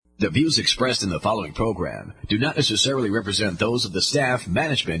The views expressed in the following program do not necessarily represent those of the staff,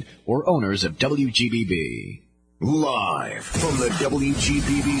 management, or owners of WGBB. Live from the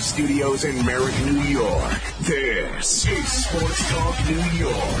WGBB studios in Merrick, New York, this is Sports Talk New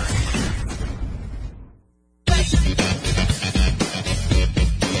York.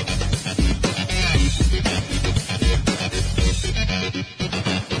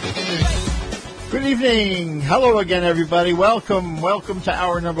 Good evening. Hello again, everybody. Welcome to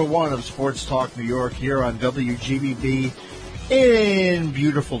hour number one of Sports Talk New York here on WGBB in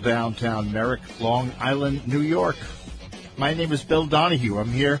beautiful downtown Merrick, Long Island, New York. My name is Bill Donohue.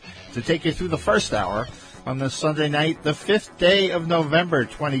 I'm here to take you through the first hour on this Sunday night, the 5th day of November,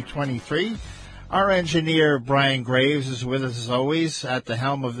 2023. Our engineer, Brian Graves, is with us as always at the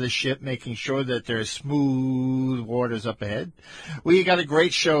helm of this ship, making sure that there's smooth waters up ahead. We got a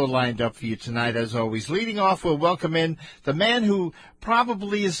great show lined up for you tonight, as always. Leading off, we'll welcome in the man who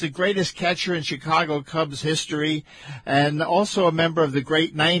probably is the greatest catcher in Chicago Cubs history, and also a member of the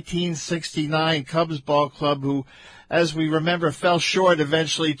great 1969 Cubs ball club who, as we remember, fell short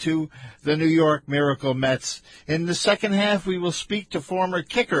eventually to the New York Miracle Mets. In the second half, we will speak to former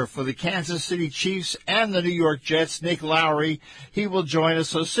kicker for the Kansas City Chiefs and the New York Jets, Nick Lowery. He will join us,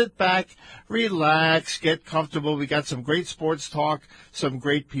 so sit back, relax, get comfortable. We got some great sports talk, some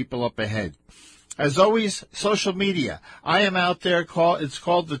great people up ahead. As always, social media. I am out there. It's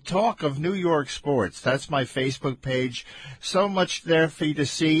called The Talk of New York Sports. That's my Facebook page. So much there for you to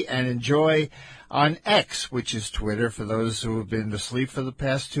see and enjoy. On X, which is Twitter, for those who have been asleep for the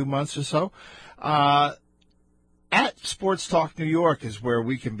past 2 months or so. At Sports Talk New York is where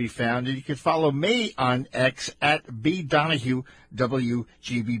we can be found. And you can follow me on X at B Donohue,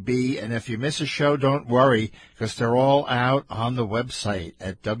 WGBB. And if you miss a show, don't worry, because they're all out on the website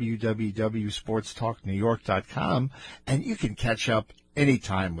at www.sportstalknewyork.com. And you can catch up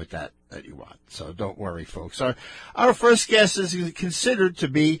anytime with that you want. So don't worry, folks. Our first guest is considered to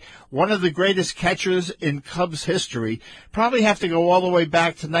be one of the greatest catchers in Cubs history. Probably have to go all the way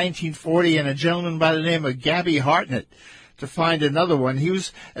back to 1940 and a gentleman by the name of Gabby Hartnett to find another one. He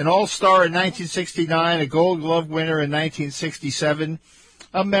was an all-star in 1969, a Gold Glove winner in 1967,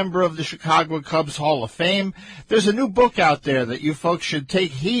 a member of the Chicago Cubs Hall of Fame. There's a new book out there that you folks should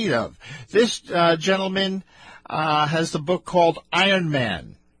take heed of. This gentleman has the book called Iron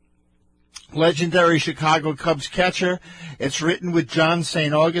Man, legendary Chicago Cubs catcher. It's written with John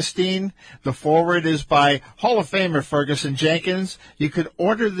St. Augustine. The foreword is by Hall of Famer Ferguson Jenkins. You could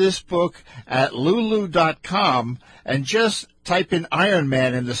order this book at lulu.com and just type in Iron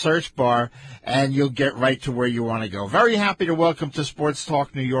Man in the search bar, and you'll get right to where you want to go. Very happy to welcome to Sports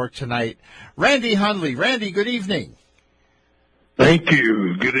Talk New York tonight, Randy Hundley. Randy, good evening. Thank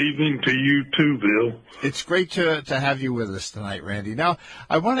you. Good evening to you too, Bill. It's great to have you with us tonight, Randy. Now,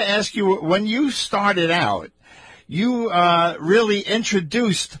 I want to ask you, when you started out, you really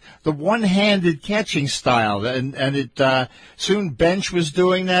introduced the one-handed catching style, and it soon Bench was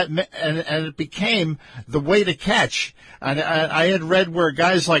doing that, and it became the way to catch. And I had read where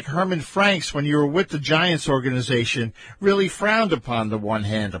guys like Herman Franks, when you were with the Giants organization, really frowned upon the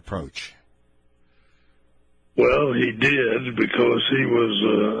one-hand approach. Well, he did, because he was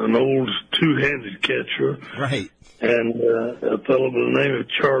an old two-handed catcher. Right. And a fellow by the name of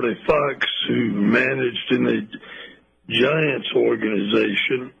Charlie Fox, who managed in the Giants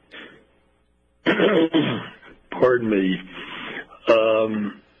organization, pardon me,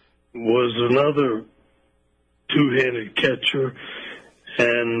 was another two-handed catcher.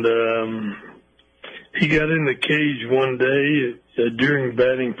 And he got in the cage one day during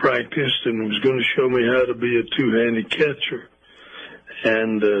batting practice and was going to show me how to be a two-handed catcher.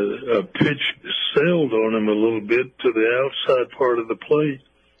 And a pitch sailed on him a little bit to the outside part of the plate,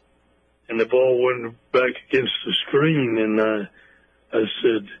 and the ball went back against the screen. And I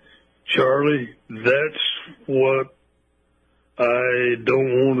said, Charlie, that's what I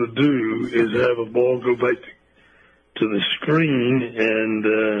don't want to do, is have a ball go back to the screen and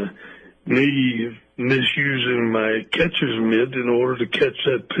me misusing my catcher's mitt in order to catch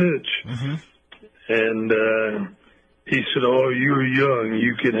that pitch. Mm-hmm. And he said, oh, you're young,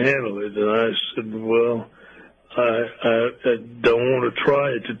 you can handle it. And I said, well, I don't want to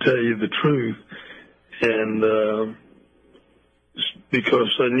try it, to tell you the truth. And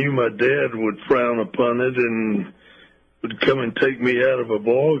because I knew my dad would frown upon it and would come and take me out of a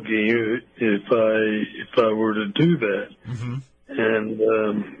ball game if I were to do that. Mm-hmm.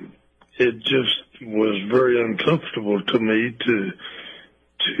 And it just was very uncomfortable to me to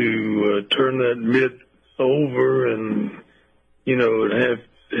turn that mitt over and, you know,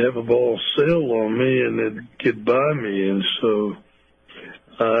 have a ball sail on me and it'd get by me. And so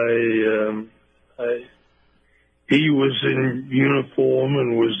he was in uniform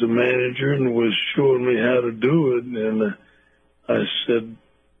and was the manager and was showing me how to do it. And I said,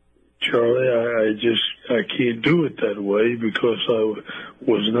 Charlie, I can't do it that way because I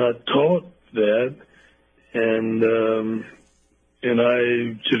was not taught that. And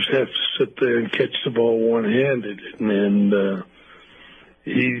I just have to sit there and catch the ball one-handed. And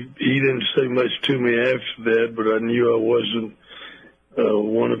he didn't say much to me after that, but I knew I wasn't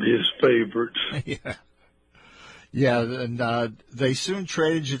one of his favorites. Yeah. Yeah, and they soon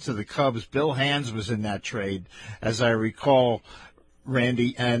traded you to the Cubs. Bill Hands was in that trade, as I recall,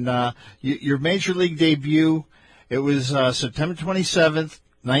 Randy. And your major league debut, it was September 27th,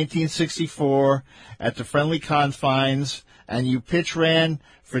 1964, at the Friendly Confines, and you pitch ran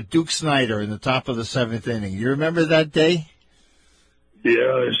for Duke Snyder in the top of the seventh inning. You remember that day? Yeah,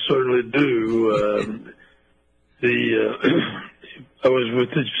 I certainly do. I was with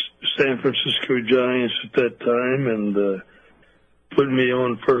the San Francisco Giants at that time, and put me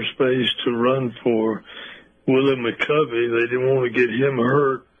on first base to run for Willie McCovey. They didn't want to get him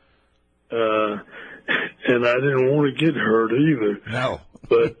hurt, and I didn't want to get hurt either. No.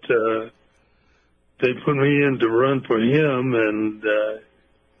 But they put me in to run for him, and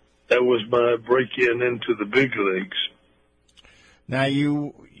that was my break-in into the big leagues. Now,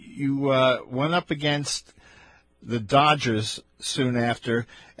 you went up against the Dodgers soon after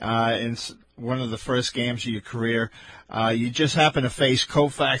in one of the first games of your career. You just happened to face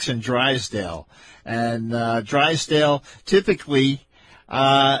Koufax and Drysdale. And Drysdale, typically,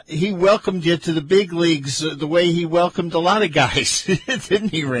 he welcomed you to the big leagues the way he welcomed a lot of guys, didn't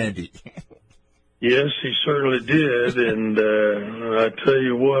he, Randy? Yes, he certainly did. And I tell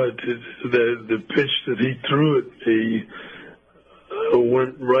you what, the pitch that he threw at me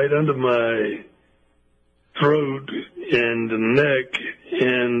went right under my throat and the neck,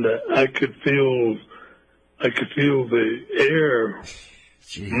 and I could feel the air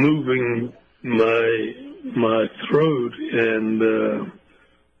moving my throat, and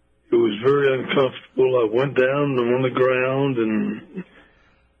it was very uncomfortable. I went down on the ground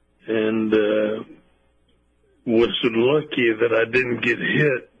and was lucky that I didn't get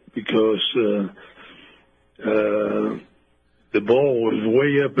hit because the ball was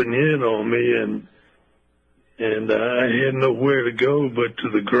way up and in on me, and I had nowhere to go but to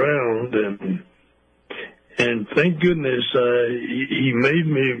the ground, and thank goodness he made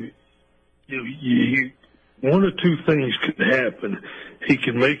me. One or two things could happen. He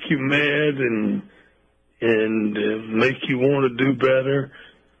could make you mad and make you want to do better,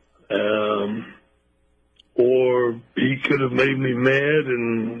 or he could have made me mad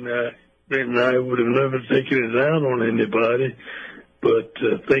and I would have never taken it out on anybody. But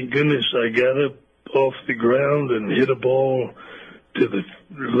thank goodness I got up off the ground and hit a ball to the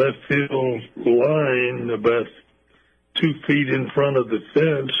left field line about 2 feet in front of the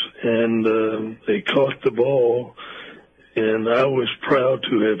fence, and they caught the ball, and I was proud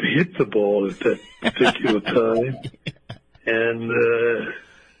to have hit the ball at that particular time. And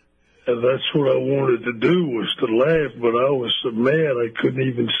that's what I wanted to do, was to laugh, but I was so mad I couldn't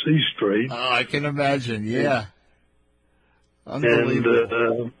even see straight. Oh, I can imagine, yeah.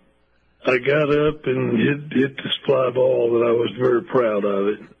 Unbelievable. And I got up and hit this fly ball, and I was very proud of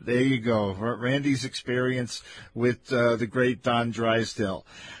it. There you go. Randy's experience with the great Don Drysdale.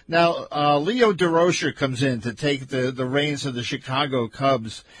 Now, Leo DeRocher comes in to take the reins of the Chicago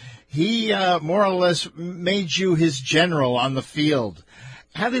Cubs. He more or less made you his general on the field.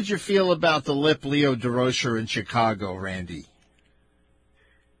 How did you feel about the lip Leo DeRocher in Chicago, Randy?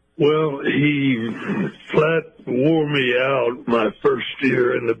 Well, he flat wore me out my first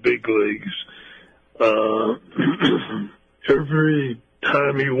year in the big leagues. Every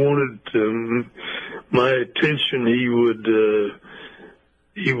time he wanted my attention,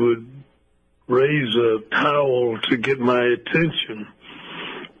 he would raise a towel to get my attention.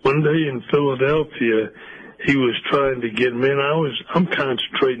 One day in Philadelphia, he was trying to get me, and I'm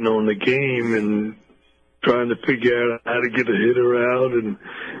concentrating on the game and trying to figure out how to get a hitter out and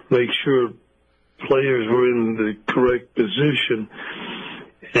make sure players were in the correct position.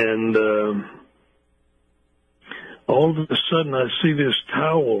 And all of a sudden I see this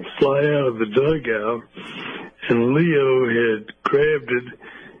towel fly out of the dugout, and Leo had grabbed it,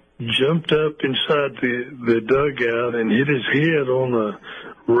 jumped up inside the dugout, and hit his head on a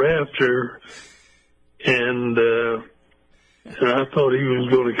rafter, and I thought he was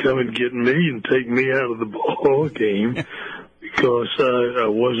going to come and get me and take me out of the ball game because I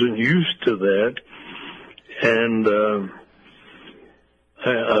wasn't used to that. And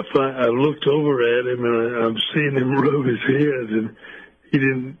I looked over at him, and I'm seeing him rub his head, and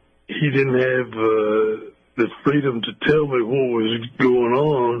didn't have the freedom to tell me what was going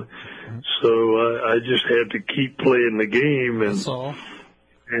on, so I just had to keep playing the game. And that's all.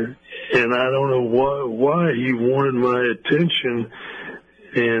 And I don't know why he wanted my attention,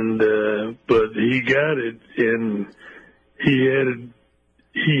 but he got it, and he had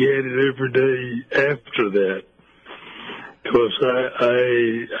it every day after that. Because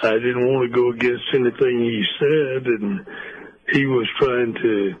I didn't want to go against anything he said, and he was trying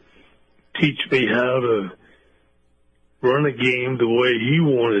to teach me how to run a game the way he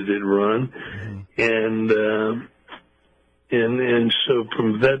wanted it run, and so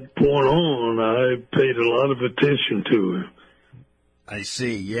from that point on, I paid a lot of attention to him. I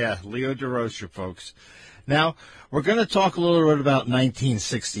see, yeah, Leo DeRocher, folks. Now, we're going to talk a little bit about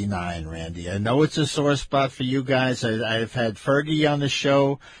 1969, Randy. I know it's a sore spot for you guys. I've had Fergie on the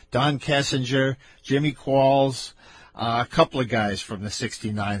show, Don Kessinger, Jimmy Qualls, a couple of guys from the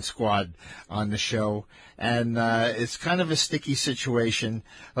 69 squad on the show. And it's kind of a sticky situation.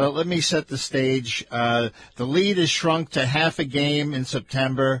 Let me set the stage. The lead is shrunk to half a game in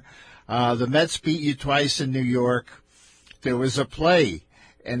September. The Mets beat you twice in New York. There was a play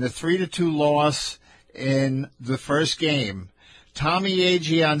in the 3-2 loss in the first game. Tommy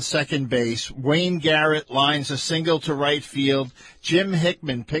Agee on second base. Wayne Garrett lines a single to right field. Jim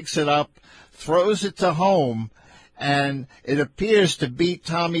Hickman picks it up, throws it to home, and it appears to beat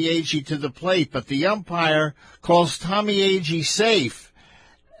Tommy Agee to the plate, but the umpire calls Tommy Agee safe.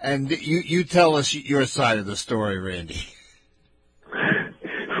 And you tell us your side of the story, Randy.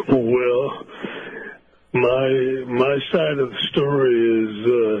 Well, my side of the story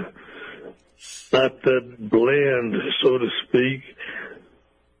is not that bland, so to speak.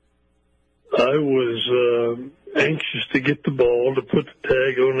 I was anxious to get the ball to put the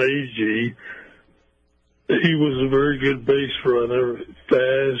tag on AG. He was a very good base runner,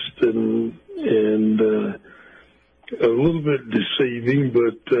 fast and a little bit deceiving,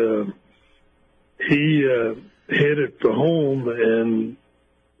 but he headed for home, and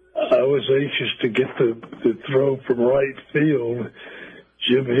I was anxious to get the throw from right field.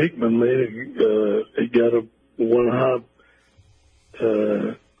 Jim Hickman he got a one-hop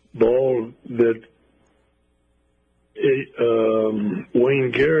ball that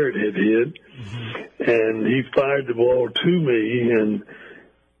Wayne Garrett had hit, and he fired the ball to me, and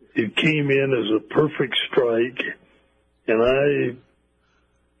it came in as a perfect strike, and I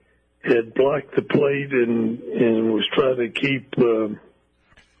had blocked the plate and was trying to keep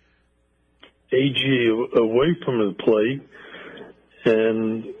AG away from the plate,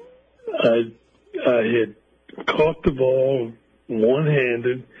 and I had caught the ball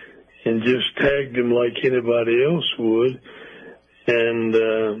one-handed and just tagged him like anybody else would, and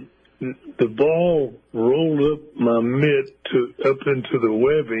the ball rolled up my mitt up into the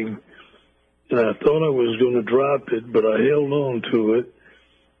webbing, and I thought I was going to drop it, but I held on to it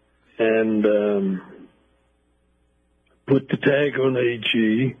and put the tag on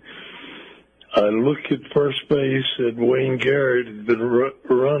AG. I looked at first base at Wayne Garrett, the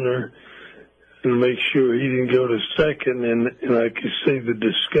runner, and make sure he didn't go to second, and I could see the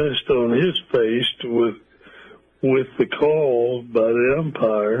disgust on his face with the call by the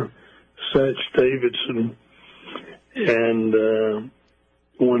umpire, Satch Davidson. And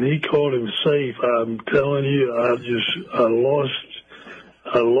when he called him safe, I'm telling you, I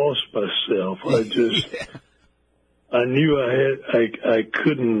lost myself. I knew I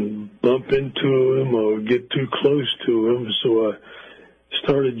couldn't bump into him or get too close to him, so I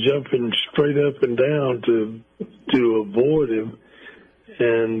started jumping straight up and down to avoid him.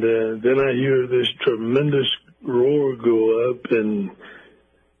 And then I hear this tremendous roar go up, and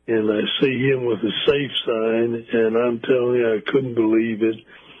I see him with a safe sign, and I'm telling you, I couldn't believe it.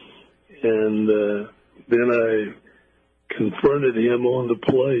 And then I confronted him on the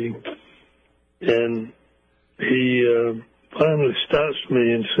play, and he finally stops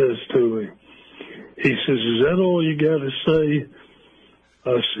me and says to me, he says, "Is that all you got to say?"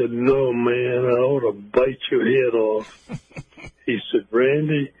 I said, "No, man, I ought to bite your head off." He said,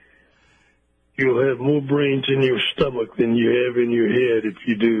 "Randy, you'll have more brains in your stomach than you have in your head if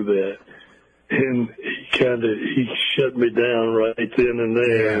you do that." And he shut me down right then and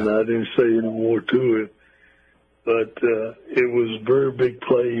there, and I didn't say any more to it. But it was a very big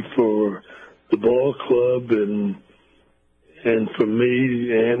play for the ball club and for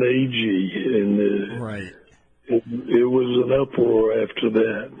me and AG. And right. It was an uproar after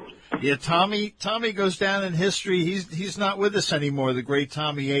that. Yeah, Tommy goes down in history. He's not with us anymore, the great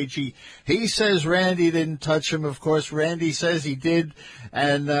Tommy Agee. He says Randy didn't touch him. Of course, Randy says he did.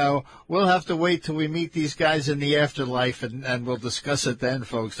 And we'll have to wait till we meet these guys in the afterlife, and we'll discuss it then,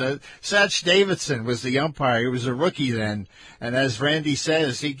 folks. Satch Davidson was the umpire. He was a rookie then. And as Randy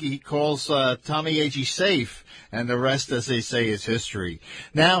says, he calls Tommy Agee safe, and the rest, as they say, is history.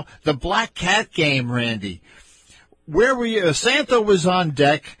 Now, the Black Cat game, Randy. Where were you? Santa was on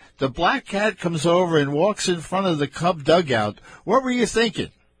deck. The Black Cat comes over and walks in front of the Cub dugout. What were you thinking?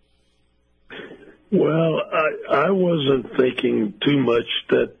 Well, I wasn't thinking too much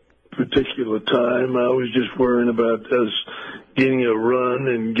that particular time. I was just worrying about us getting a run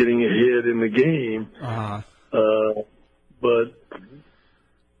and getting ahead in the game. But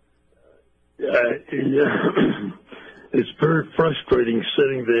it's very frustrating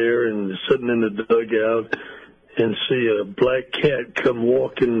sitting there and sitting in the dugout and see a black cat come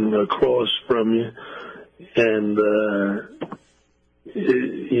walking across from you. And,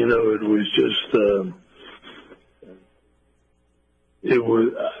 it was just,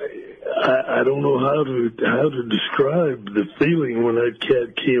 I don't know how to describe the feeling when that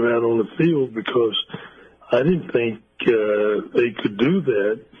cat came out on the field, because I didn't think they could do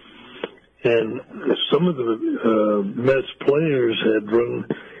that. And some of the Mets players had run.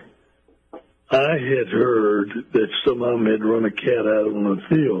 I had heard that some of them had run a cat out on the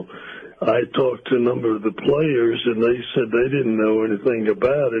field. I talked to a number of the players, and they said they didn't know anything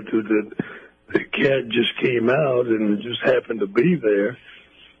about it, that the cat just came out and just happened to be there.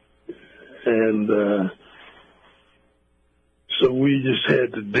 And so we just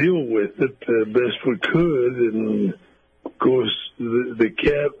had to deal with it the best we could. And, of course, the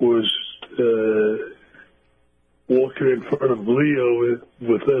cat was walking in front of Leo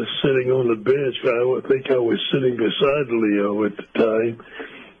with us sitting on the bench. I think I was sitting beside Leo at the time.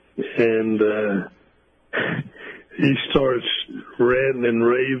 And he starts ranting and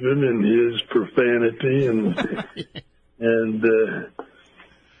raving in his profanity and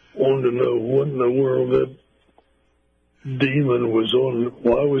wanted to know what in the world that demon was on.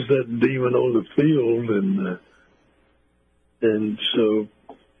 Why was that demon on the field? And so,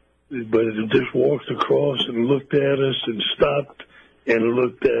 but it just walked across and looked at us and stopped and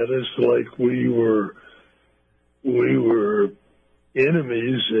looked at us like we were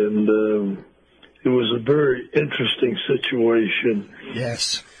enemies, and it was a very interesting situation.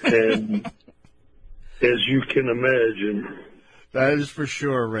 Yes. And as you can imagine. That is for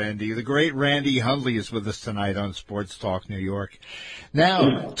sure, Randy. The great Randy Hundley is with us tonight on Sports Talk New York.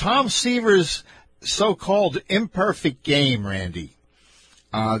 Now, Tom Seaver's so-called imperfect game, Randy,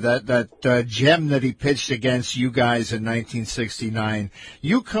 that gem that he pitched against you guys in 1969.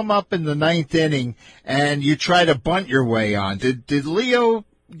 You come up in the ninth inning and you try to bunt your way on. Did Leo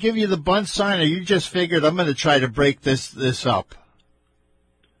give you the bunt sign, or you just figured, I'm going to try to break this up?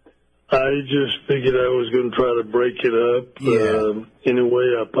 I just figured I was going to try to break it up any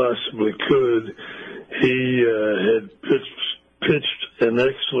way I possibly could. He had pitched an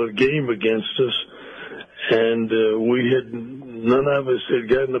excellent game against us, and none of us had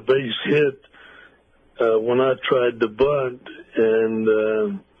gotten a base hit when I tried to bunt,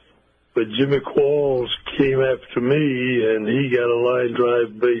 but Jimmy Qualls came after me, and he got a line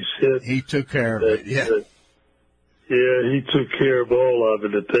drive base hit. He took care of it, yeah. Yeah, he took care of all of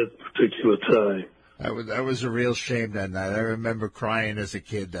it at that particular time. That was a real shame that night. I remember crying as a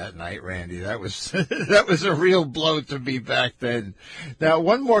kid that night, Randy. That was that was a real blow to me back then. Now,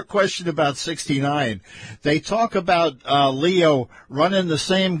 one more question about 69. They talk about Leo running the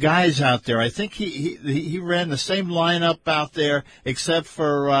same guys out there. I think he ran the same lineup out there, except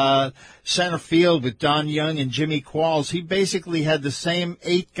for center field with Don Young and Jimmy Qualls. He basically had the same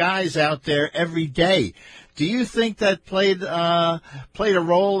 8 guys out there every day. Do you think that played a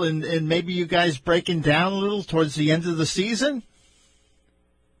role in maybe you guys breaking down a little towards the end of the season?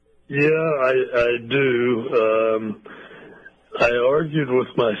 Yeah, I do. I argued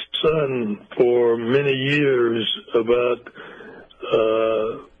with my son for many years about,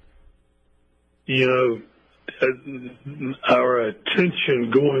 our attention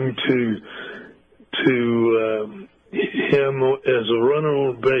going to him as a runner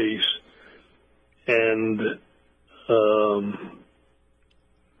on base. And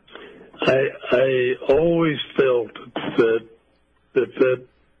I always felt that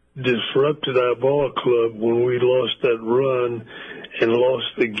disrupted our ball club when we lost that run and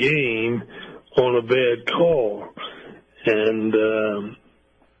lost the game on a bad call. And,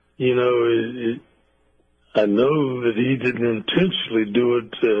 I know that he didn't intentionally do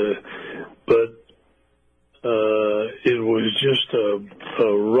it, but It was just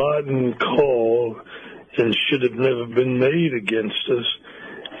a rotten call and should have never been made against us.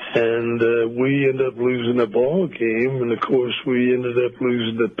 And we ended up losing the ball game, and, of course, we ended up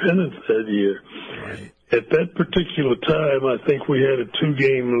losing the pennant that year. Right. At that particular time, I think we had a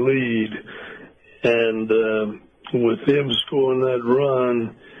 2-game lead, and with them scoring that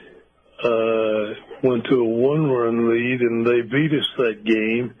run, went to a 1-run lead, and they beat us that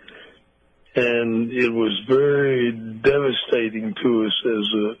game. And it was very devastating to us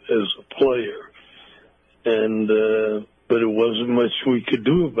as a player. And but it wasn't much we could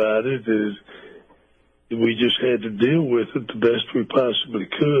do about it. We just had to deal with it the best we possibly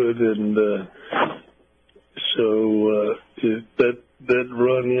could, and so that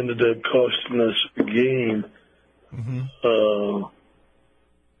run ended up costing us the game. Mm-hmm.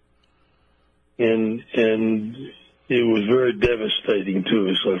 And it was very devastating to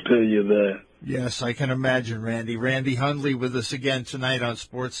us, I'll tell you that. Yes, I can imagine, Randy. Randy Hundley with us again tonight on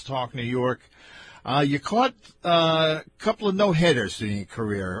Sports Talk New York. You caught a couple of no-hitters in your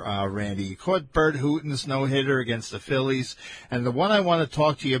career, Randy. You caught Bert Hooton's no-hitter against the Phillies, and the one I want to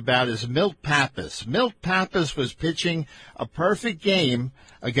talk to you about is Milt Pappas. Milt Pappas was pitching a perfect game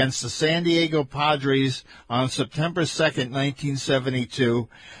against the San Diego Padres on September 2nd, 1972.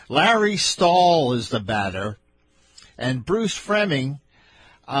 Larry Stahl is the batter, and Bruce Fleming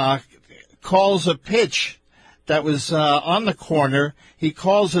calls a pitch that was on the corner. He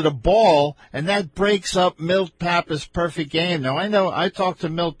calls it a ball, and that breaks up Milt Pappas' perfect game. Now, I know I talked to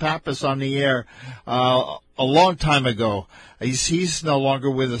Milt Pappas on the air a long time ago. He's no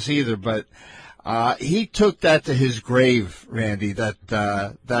longer with us either, but he took that to his grave, Randy,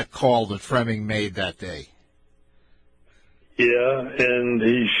 that call that Fleming made that day. Yeah, and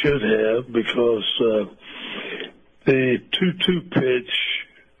he should have, because the 2-2 pitch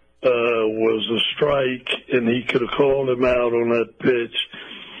was a strike, and he could have called him out on that pitch,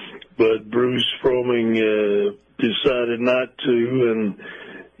 but Bruce Fleming decided not to and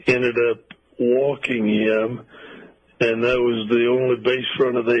ended up walking him, and that was the only base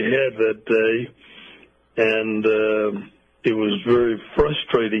runner they had that day, and it was very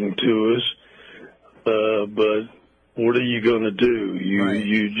frustrating to us, but what are you going to do? Right.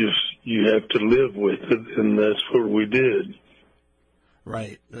 You have to live with it, and that's what we did.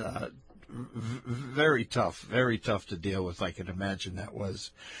 Right. Very tough to deal with, I can imagine that was.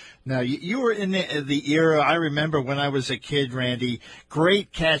 Now, you were in the era, I remember when I was a kid, Randy,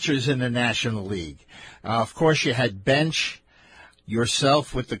 great catchers in the National League. Of course, you had Bench,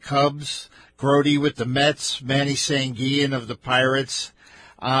 yourself with the Cubs, Grody with the Mets, Manny Sanguillen of the Pirates.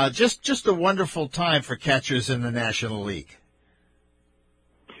 Just a wonderful time for catchers in the National League.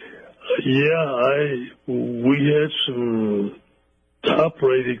 Yeah, we had some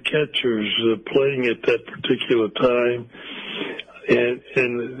top-rated catchers playing at that particular time, and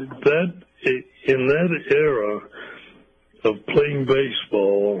that in that era of playing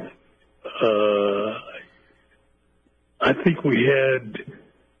baseball, I think we had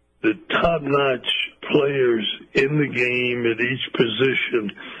the top-notch players in the game at each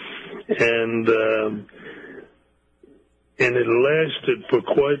position, and it lasted for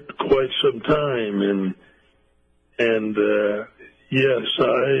quite some time, and yes,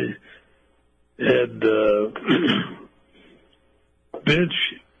 I had Bench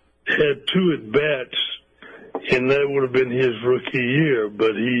had 2 at-bats, and that would have been his rookie year,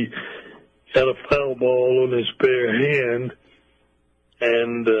 but he had a foul ball on his bare hand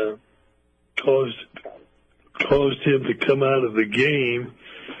and caused him to come out of the game,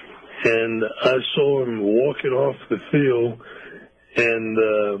 and I saw him walking off the field, and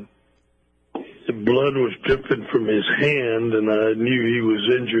the blood was dripping from his hand, and I knew he was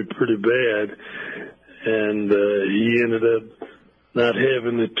injured pretty bad, and he ended up not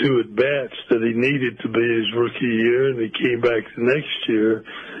having the 2 at-bats that he needed to be his rookie year, and he came back the next year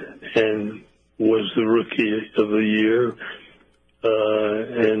and was the rookie of the year,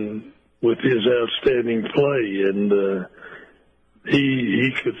 and with his outstanding play, and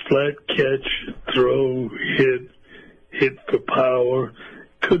he could flat catch, throw, hit for power.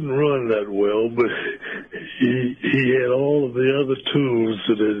 Couldn't run that well, but he had all of the other tools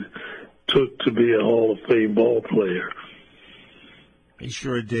that it took to be a Hall of Fame ball player. He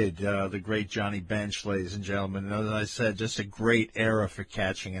sure did. The great Johnny Bench, ladies and gentlemen. And as I said, just a great era for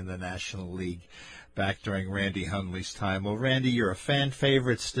catching in the National League back during Randy Hundley's time. Well, Randy, you're a fan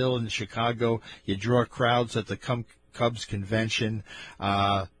favorite still in Chicago. You draw crowds at the Cubs convention.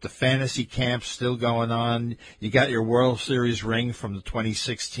 The fantasy camp's still going on. You got your World Series ring from the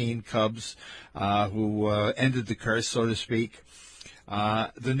 2016 Cubs, who ended the curse, so to speak.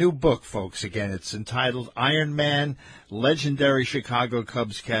 The new book, folks, again, it's entitled Iron Man, Legendary Chicago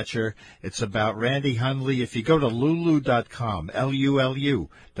Cubs Catcher. It's about Randy Hundley. If you go to lulu.com,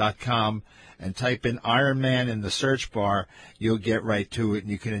 Lulu.com, and type in Iron Man in the search bar, you'll get right to it,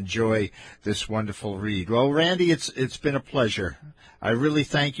 and you can enjoy this wonderful read. Well, Randy, it's been a pleasure. I really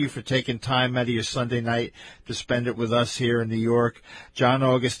thank you for taking time out of your Sunday night to spend it with us here in New York. John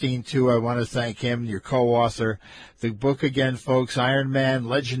Augustine, too, I want to thank him, your co-author. The book again, folks, Iron Man,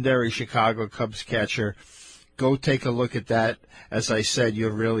 Legendary Chicago Cubs Catcher. Go take a look at that. As I said,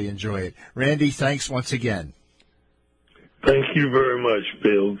 you'll really enjoy it. Randy, thanks once again. Thank you very much,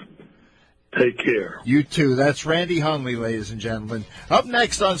 Bill. Take care. You too. That's Randy Hundley, ladies and gentlemen. Up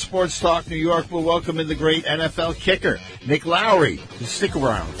next on Sports Talk New York, we'll welcome in the great NFL kicker, Nick Lowery. Stick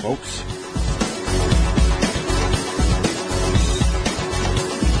around, folks.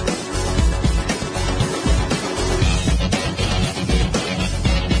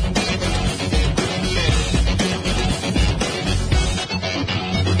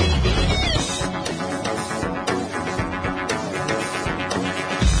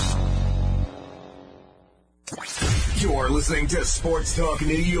 Listening to Sports Talk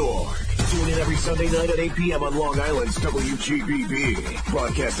New York. Tune in every Sunday night at 8 p.m. on Long Island's WGBB.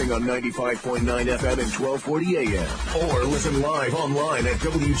 Broadcasting on 95.9 FM and 1240 AM. Or listen live online at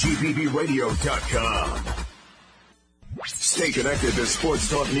WGBBradio.com. Stay connected to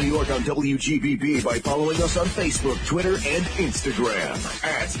Sports Talk New York on WGBB by following us on Facebook, Twitter, and Instagram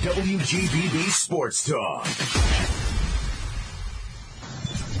at WGBB Sports Talk.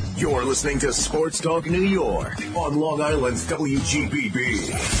 You're listening to Sports Talk New York on Long Island's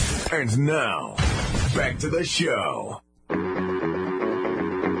WGBB. And now, back to the show.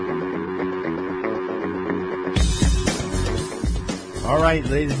 All right,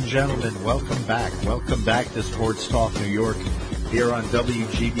 ladies and gentlemen, welcome back. Welcome back to Sports Talk New York here on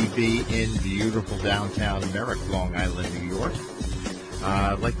WGBB in beautiful downtown Merrick, Long Island, New York.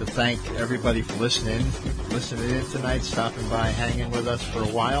 I'd like to thank everybody for listening in tonight, stopping by, hanging with us for a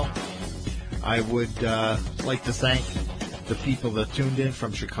while. I would like to thank the people that tuned in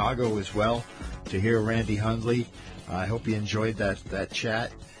from Chicago as well to hear Randy Hundley. I hope you enjoyed that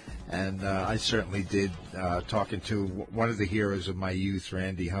chat, and I certainly did, talking to one of the heroes of my youth,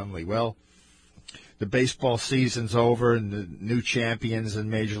 Randy Hundley. Well, the baseball season's over and the new champions in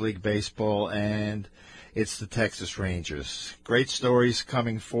Major League Baseball, and it's the Texas Rangers. Great stories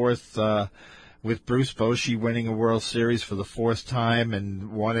coming forth with Bruce Bochy winning a World Series for the fourth time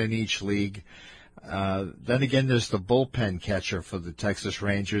and one in each league. Then again, there's the bullpen catcher for the Texas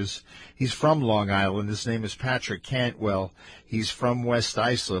Rangers. He's from Long Island. His name is Patrick Cantwell. He's from West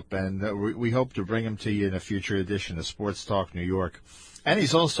Islip, and we hope to bring him to you in a future edition of Sports Talk New York. And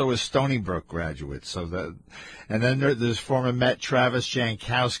he's also a Stony Brook graduate. And then there's former Met Travis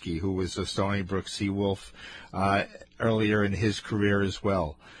Jankowski, who was a Stony Brook Seawolf earlier in his career as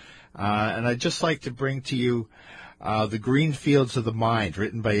well. And I'd just like to bring to you The Green Fields of the Mind,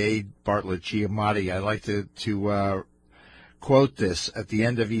 written by A. Bartlett Giamatti. I like to quote this at the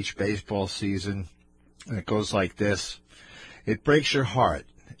end of each baseball season, and it goes like this. It breaks your heart.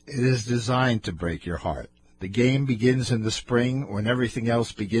 It is designed to break your heart. The game begins in the spring when everything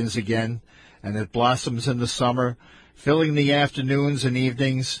else begins again, and it blossoms in the summer, filling the afternoons and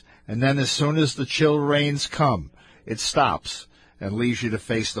evenings, and then as soon as the chill rains come, it stops and leaves you to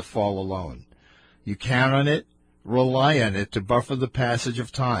face the fall alone. You count on it, rely on it to buffer the passage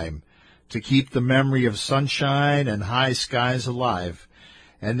of time, to keep the memory of sunshine and high skies alive,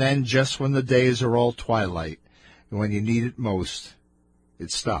 and then just when the days are all twilight, and when you need it most,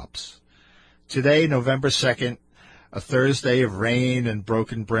 it stops. Today, November 2nd, a Thursday of rain and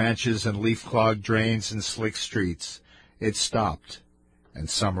broken branches and leaf-clogged drains and slick streets, it stopped, and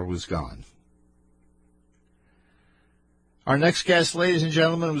summer was gone. Our next guest, ladies and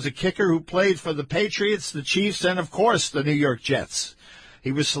gentlemen, was a kicker who played for the Patriots, the Chiefs, and, of course, the New York Jets.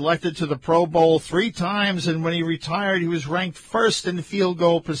 He was selected to the Pro Bowl 3 times, and when he retired, he was ranked first in field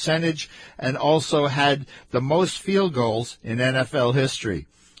goal percentage and also had the most field goals in NFL history.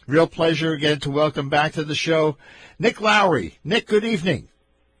 Real pleasure again to welcome back to the show, Nick Lowery. Nick, good evening.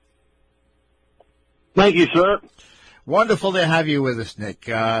 Thank you, sir. Wonderful to have you with us, Nick.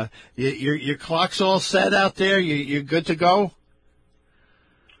 Your clock's all set out there? You're good to go?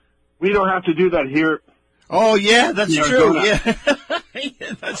 We don't have to do that here. Oh, yeah, that's true. Yeah.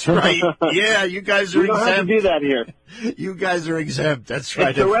 That's right. Yeah, you guys are exempt. We don't have to do that here. You guys are exempt. That's right.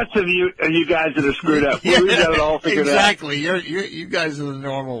 It's the rest of you guys that are screwed up. Yeah, we've got it all figured exactly. out. You guys are the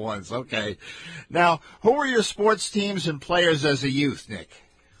normal ones. Okay. Now, who were your sports teams and players as a youth, Nick?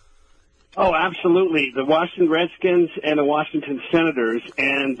 Oh, absolutely. The Washington Redskins and the Washington Senators,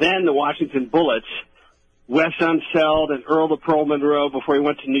 and then the Washington Bullets. Wes Unseld and Earl the Pearl Monroe before he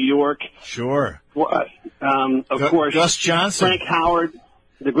went to New York. Sure. Of course, Gus Johnson. Frank Howard,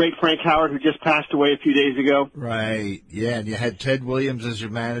 the great Frank Howard, who just passed away a few days ago. Right. Yeah, and you had Ted Williams as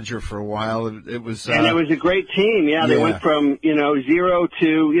your manager for a while. It was, and it was a great team. Yeah, they went from zero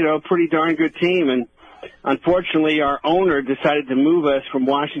to a pretty darn good team. And unfortunately, our owner decided to move us from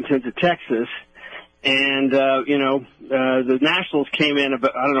Washington to Texas. And the Nationals came in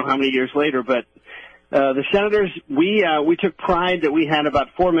about I don't know how many years later, but. The Senators, we took pride that we had about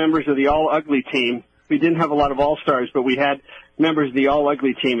 4 members of the all-ugly team. We didn't have a lot of all-stars, but we had members of the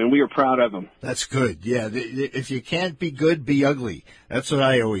all-ugly team, and we were proud of them. That's good. Yeah, if you can't be good, be ugly. That's what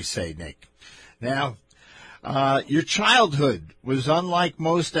I always say, Nick. Now, your childhood was unlike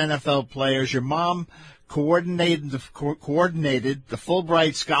most NFL players. Your mom coordinated the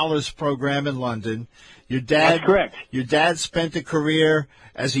Fulbright Scholars Program in London. Your dad, that's correct. Your dad spent a career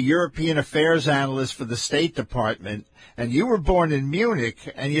as a European affairs analyst for the State Department, and you were born in Munich,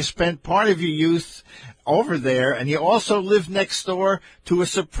 and you spent part of your youth over there, and you also lived next door to a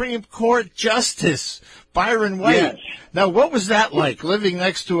Supreme Court Justice, Byron White. Yes. Now, what was that like, living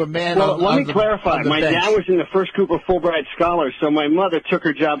next to a man Well, let me clarify. My dad was in the first group of Fulbright Scholars, so my mother took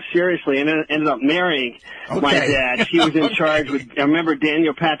her job seriously and ended up marrying my dad. She was in charge with, I remember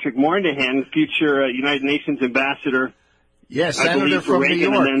Daniel Patrick Moynihan, future United Nations ambassador. Yes, Senator from New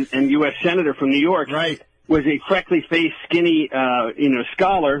York. And U.S. Senator from New York. Right. Was a freckly-faced, skinny,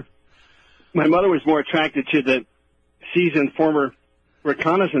 scholar. My mother was more attracted to the seasoned former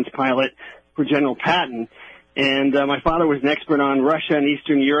reconnaissance pilot for General Patton. And my father was an expert on Russia and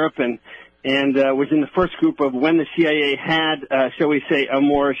Eastern Europe and was in the first group of when the CIA had, shall we say, a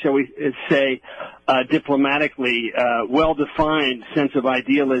more, diplomatically, well-defined sense of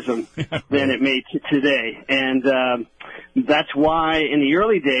idealism than it may today. And that's why in the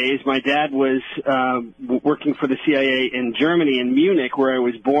early days my dad was working for the CIA in Germany, in Munich, where I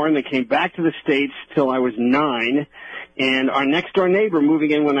was born. They came back to the States till I was 9. And our next-door neighbor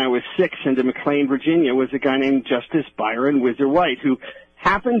moving in when I was 6 into McLean, Virginia, was a guy named Justice Byron Whizzer White, who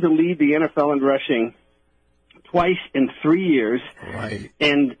happened to lead the NFL in rushing twice in 3 years. Right.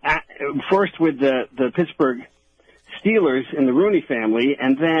 And first with the Pittsburgh Steelers in the Rooney family,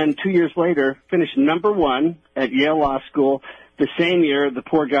 and then 2 years later finished number 1 at Yale Law School. The same year, the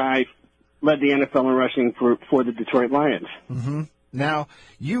poor guy led the NFL in rushing for the Detroit Lions. Mm-hmm. Now,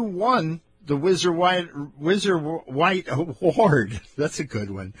 you won the Whizzer White Award. That's a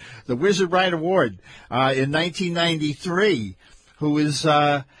good one. The Whizzer White Award in 1993, who is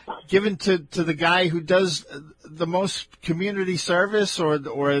given to the guy who does the most community service or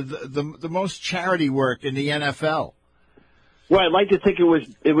the most charity work in the NFL. Well, I'd like to think it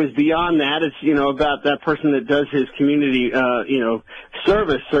was beyond that. It's, about that person that does his community,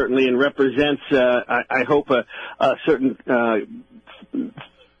 service certainly and represents, I hope a certain,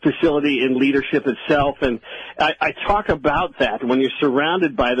 facility in leadership itself. And I talk about that when you're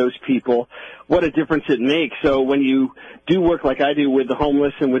surrounded by those people, what a difference it makes. So when you do work like I do with the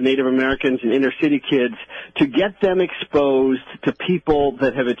homeless and with Native Americans and inner city kids, to get them exposed to people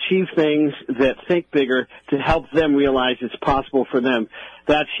that have achieved things, that think bigger, to help them realize it's possible for them,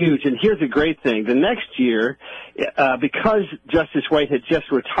 that's huge. And here's a great thing. The next year, because Justice White had just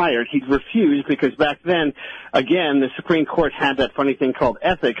retired, he refused because back then, again, the Supreme Court had that funny thing called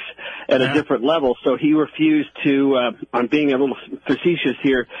ethics at a different level. So he refused to, I'm being a little facetious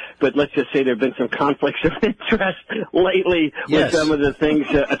here, but let's just say there have been some conflicts of interest lately with some of the things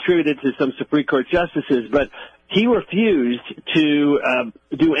attributed to some Supreme Court justices. But he refused to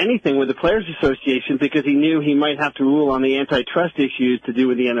do anything with the Players Association because he knew he might have to rule on the antitrust issues to do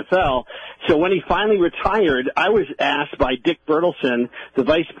with the NFL. So when he finally retired, I was asked by Dick Bertelsen, the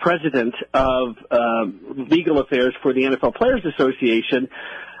vice president of legal affairs for the NFL Players Association,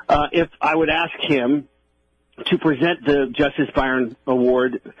 if I would ask him to present the Justice Byron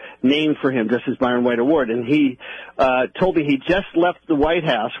Award named for him, Justice Byron White Award. And he told me he just left the White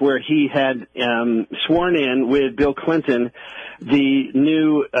House where he had sworn in with Bill Clinton the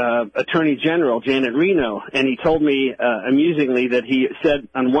new Attorney General, Janet Reno. And he told me amusingly that he said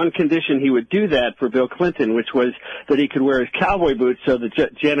on one condition he would do that for Bill Clinton, which was that he could wear his cowboy boots so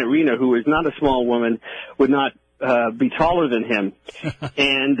that Janet Reno, who is not a small woman, would not be taller than him.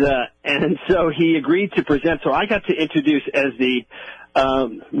 And so he agreed to present. So I got to introduce, as the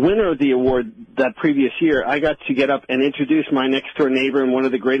winner of the award that previous year, I got to get up and introduce my next-door neighbor and one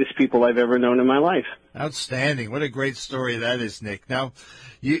of the greatest people I've ever known in my life. Outstanding. What a great story that is, Nick. Now,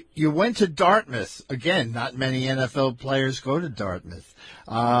 you went to Dartmouth. Again, not many NFL players go to Dartmouth.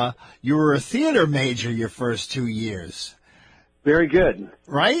 You were a theater major your first 2 years. Very good.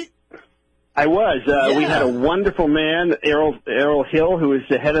 Right? I was. We had a wonderful man, Errol Hill, who was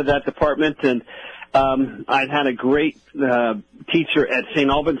the head of that department, and I'd had a great teacher at St.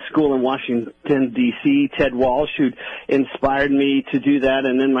 Albans School in Washington, D.C., Ted Walsh, who inspired me to do that.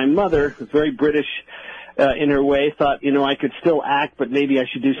 And then my mother, very British in her way, thought, I could still act, but maybe I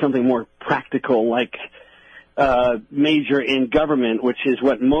should do something more practical, like major in government, which is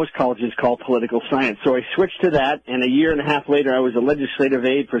what most colleges call political science. So I switched to that, and a year and a half later, I was a legislative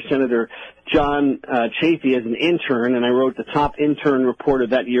aide for Senator John Chafee as an intern, and I wrote the top intern report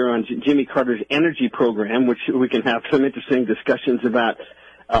of that year on Jimmy Carter's energy program, which we can have some interesting discussions about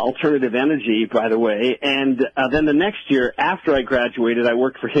alternative energy, by the way. And then the next year, after I graduated, I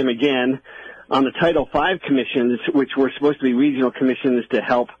worked for him again on the Title V commissions, which were supposed to be regional commissions to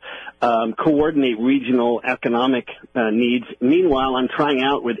help coordinate regional economic needs. Meanwhile, I'm trying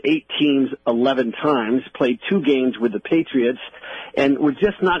out with 8 teams 11 times, played 2 games with the Patriots, and was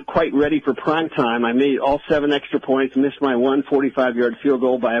just not quite ready for prime time. I made all 7 extra points, missed my 45-yard field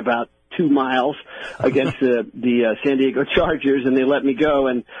goal by about 2 miles against the San Diego Chargers, and they let me go.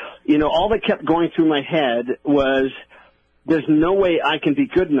 And, all that kept going through my head was, there's no way I can be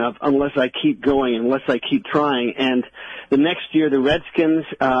good enough unless I keep going, unless I keep trying. And the next year, the Redskins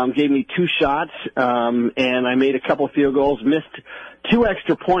gave me 2 shots, and I made a couple of field goals, missed 2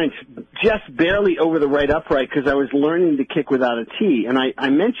 extra points, just barely over the right upright because I was learning to kick without a tee. And I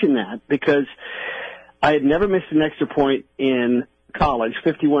mention that because I had never missed an extra point in college,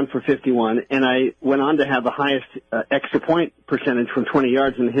 51 for 51, and I went on to have the highest extra point percentage from 20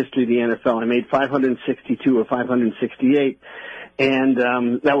 yards in the history of the NFL. I made 562 or 568, and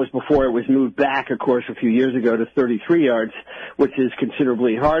that was before it was moved back, of course, a few years ago to 33 yards, which is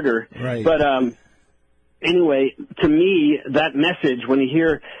considerably harder. Right. But anyway, to me, that message, when you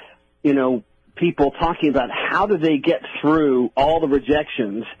hear, people talking about how do they get through all the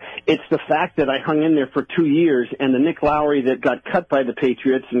rejections, it's the fact that I hung in there for 2 years, and the Nick Lowery that got cut by the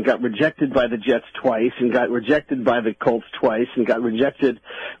Patriots and got rejected by the Jets twice and got rejected by the Colts twice and got rejected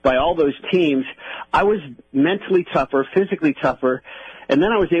by all those teams, I was mentally tougher, physically tougher, and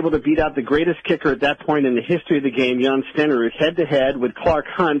then I was able to beat out the greatest kicker at that point in the history of the game, Jan Stenerud, head-to-head with Clark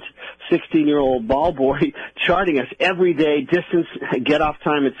Hunt, 16-year-old ball boy, charting us every day, distance, get-off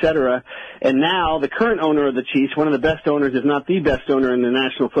time, etc. And now the current owner of the Chiefs, one of the best owners, if not the best owner in the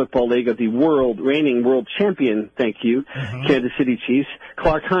National Football League of the reigning world champion, thank you, Kansas City Chiefs,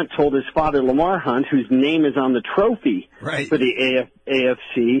 Clark Hunt told his father, Lamar Hunt, whose name is on the trophy for the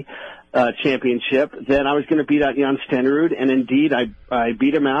AFC, championship, that I was going to beat out Jan Stenerud, and indeed I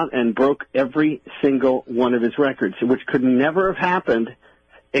beat him out and broke every single one of his records, which could never have happened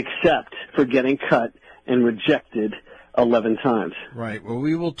except for getting cut and rejected 11 times. Right. Well,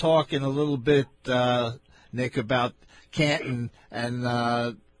 we will talk in a little bit, Nick, about Canton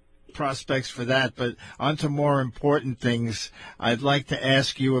and prospects for that, but on to more important things. I'd like to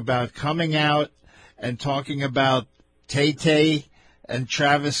ask you about coming out and talking about Tay-Tay and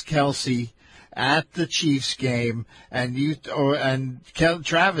Travis Kelce at the Chiefs game, and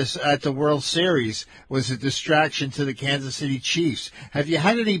Travis at the World Series was a distraction to the Kansas City Chiefs. Have you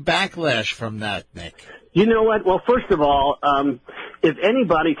had any backlash from that, Nick? You know what? Well, first of all, if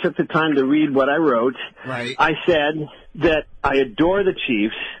anybody took the time to read what I wrote, right, I said that I adore the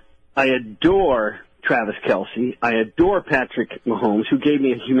Chiefs, I adore Travis Kelce, I adore Patrick Mahomes, who gave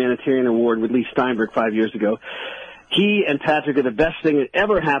me a humanitarian award with Lee Steinberg 5 years ago. He and Patrick are the best thing that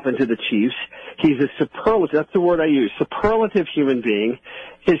ever happened to the Chiefs. He's a superlative, that's the word I use, superlative human being.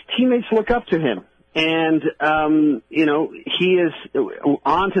 His teammates look up to him. And, he is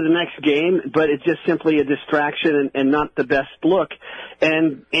on to the next game, but it's just simply a distraction and not the best look.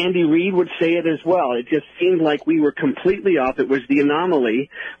 And Andy Reid would say it as well. It just seemed like we were completely off. It was the anomaly,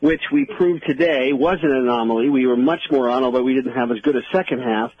 which we proved today was an anomaly. We were much more on, although we didn't have as good a second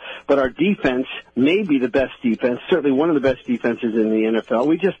half. But our defense may be the best defense, certainly one of the best defenses in the NFL.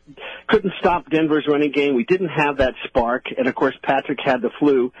 We just couldn't stop Denver's running game. We didn't have that spark. And, of course, Patrick had the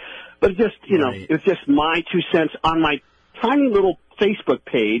flu. But just, it was just my 2 cents on my tiny little Facebook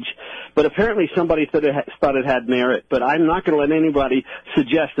page But apparently somebody thought it had merit. But I'm not going to let anybody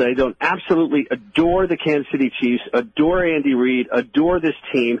suggest that I don't absolutely adore the Kansas City Chiefs, adore Andy Reid, adore this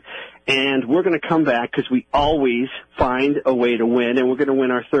team. And we're going to come back because we always find a way to win, and we're going to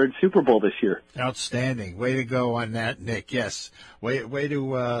win our third Super Bowl this year. Outstanding. Way to go on that, Nick. Yes. Way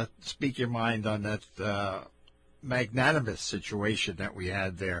to speak your mind on that magnanimous situation that we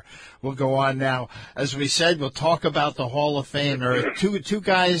had there. We'll go on now. As we said, we'll talk about the Hall of Fame. There are two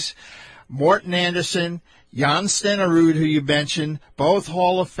guys, Morton Anderson, Jan Stenerud, who you mentioned, both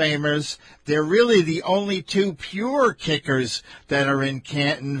Hall of Famers. They're really the only two pure kickers that are in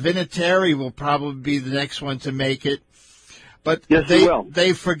Canton. Vinatieri will probably be the next one to make it. But yes,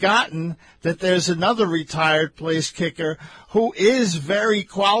 they've forgotten that there's another retired place kicker who is very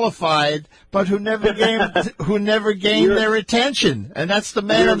qualified, but who never gained their attention. And that's the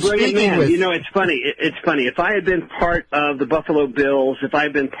man I'm speaking with. You know, it's funny. It's funny. If I had been part of the Buffalo Bills, if I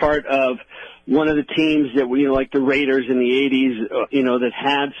had been part of one of the teams that were, like the Raiders in the 80s, that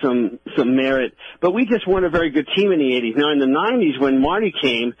had some merit, but we just weren't a very good team in the 80s. Now, in the 90s, when Marty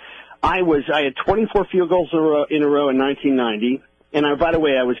came, I had 24 field goals in a row in 1990. And by the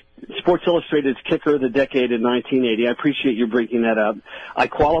way, I was Sports Illustrated's Kicker of the Decade in 1980. I appreciate you bringing that up. I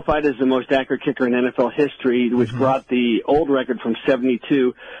qualified as the most accurate kicker in NFL history, which brought the old record from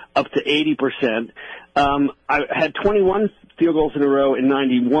 72 up to 80%. I had 21 field goals in a row in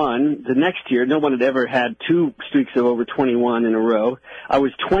 91. The next year, no one had ever had two streaks of over 21 in a row. I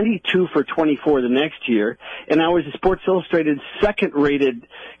was 22 for 24 the next year, and I was the Sports Illustrated's second-rated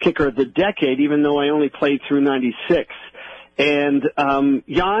kicker of the decade, even though I only played through 96. And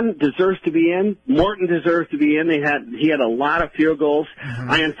Jan deserves to be in. Morton deserves to be in. He had a lot of field goals.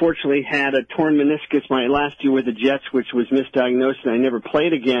 I unfortunately had a torn meniscus my last year with the Jets, which was misdiagnosed, and I never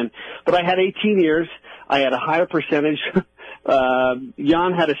played again. But I had 18 years. I had a higher percentage.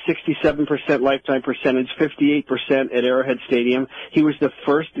 Jan had a 67% lifetime percentage, 58% at Arrowhead Stadium. He was the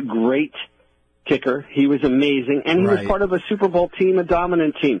first great kicker. He was amazing, and he was part of a Super Bowl team, a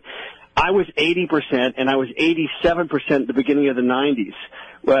dominant team. I was 80%, and I was 87% at the beginning of the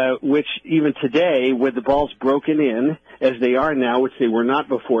 90s, which even today, with the balls broken in, as they are now, which they were not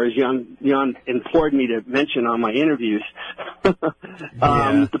before, as Jan implored me to mention on my interviews,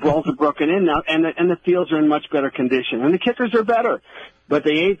 the balls are broken in now, and the fields are in much better condition. And the kickers are better, but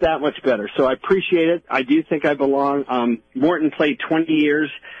they ain't that much better. So I appreciate it. I do think I belong. Morton played 20 years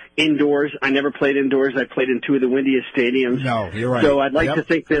indoors. I never played indoors. I played in two of the windiest stadiums. No, you're right. So I'd like to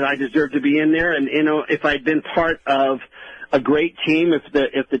think that I deserve to be in there. And, if I'd been part of a great team, if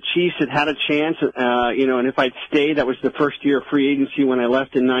the Chiefs had a chance, and if I'd stayed, that was the first year of free agency when I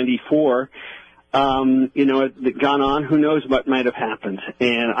left in 94, it gone on, who knows what might have happened.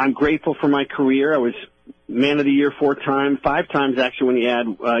 And I'm grateful for my career. I was Man of the Year 5 times actually when you add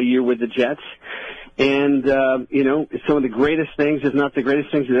a year with the Jets. And, some of the greatest things, if not the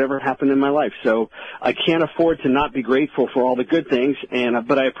greatest things that ever happened in my life. So I can't afford to not be grateful for all the good things,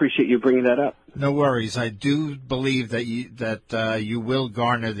 but I appreciate you bringing that up. No worries. I do believe that you will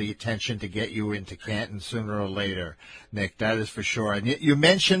garner the attention to get you into Canton sooner or later, Nick. That is for sure. And you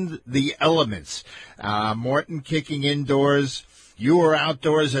mentioned the elements. Morton kicking indoors. You were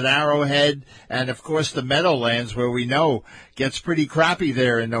outdoors at Arrowhead, and, of course, the Meadowlands, where we know gets pretty crappy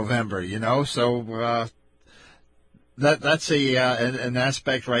there in November, So that's an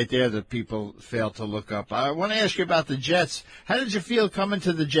aspect right there that people fail to look up. I want to ask you about the Jets. How did you feel coming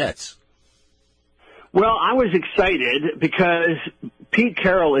to the Jets? Well, I was excited because Pete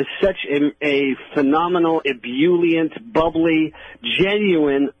Carroll is such a phenomenal, ebullient, bubbly,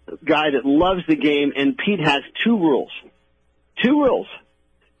 genuine guy that loves the game, and Pete has two rules.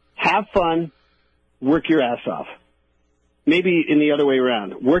 Have fun, work your ass off. Maybe in the other way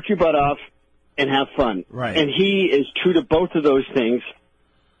around. Work your butt off and have fun. Right. And he is true to both of those things.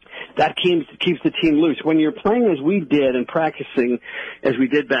 That keeps the team loose. When you're playing as we did and practicing as we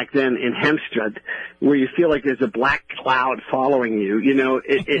did back then in Hempstead, where you feel like there's a black cloud following you,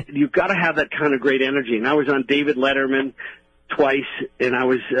 you've got to have that kind of great energy. And I was on David Letterman twice, and I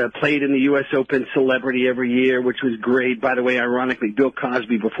was played in the U.S. Open Celebrity every year, which was great. By the way, ironically, Bill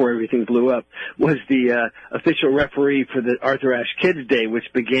Cosby, before everything blew up, was the official referee for the Arthur Ashe Kids Day, which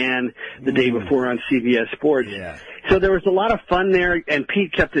began the day before on CBS Sports. Yeah. So there was a lot of fun there, and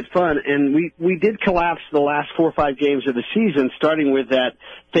Pete kept it fun. And we did collapse the last 4 or 5 games of the season, starting with that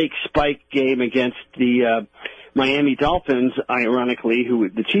fake spike game against the Miami Dolphins, ironically, who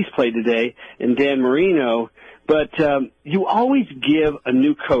the Chiefs played today, and Dan Marino. But you always give a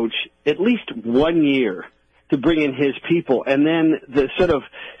new coach at least 1 year to bring in his people. And then the sort of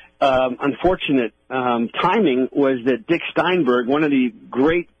unfortunate timing was that Dick Steinberg, one of the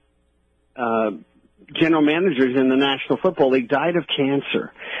great general managers in the National Football League died of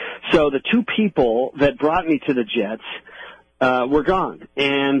cancer. So the two people that brought me to the Jets were gone.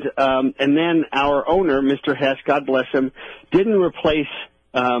 And then our owner, Mr. Hess, God bless him, didn't replace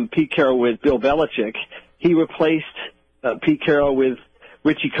Pete Carroll with Bill Belichick. He replaced Pete Carroll with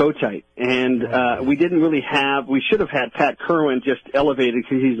Richie Kotite. And we should have had Pat Kerwin just elevated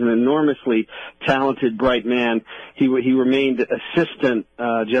because he's an enormously talented, bright man. He remained assistant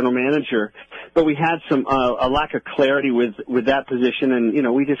general manager. But we had a lack of clarity with that position,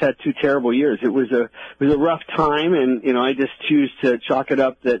 and we just had 2 terrible years. It was a rough time, and I just choose to chalk it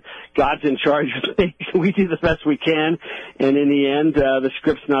up that God's in charge of things. We do the best we can, and in the end, the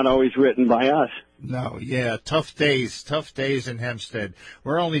script's not always written by us. No, yeah, tough days in Hempstead.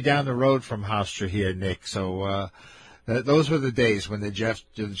 We're only down the road from Hofstra here, Nick. So those were the days when the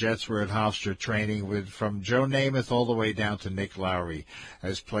Jets were at Hofstra training from Joe Namath all the way down to Nick Lowery,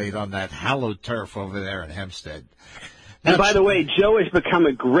 has played on that hallowed turf over there in Hempstead. And by the way, Joe has become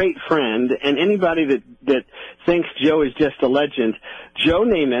a great friend, and anybody that thinks Joe is just a legend, Joe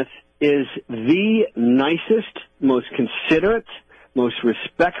Namath is the nicest, most considerate, most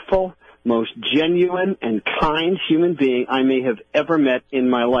respectful, most genuine and kind human being I may have ever met in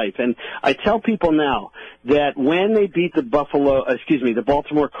my life. And I tell people now that when they beat the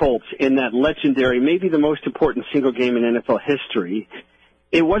Baltimore Colts in that legendary, maybe the most important single game in NFL history,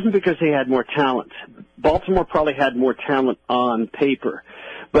 it wasn't because they had more talent. Baltimore probably had more talent on paper.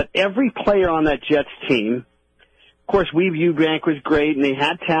 But every player on that Jets team, of course, Weave Eubank was great and they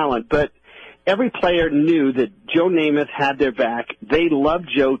had talent, but every player knew that Joe Namath had their back. They loved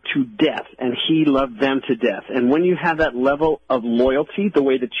Joe to death, and he loved them to death. And when you have that level of loyalty, the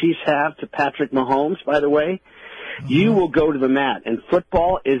way the Chiefs have to Patrick Mahomes, by the way, you will go to the mat. And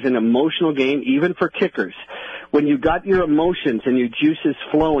football is an emotional game, even for kickers. When you got your emotions and your juices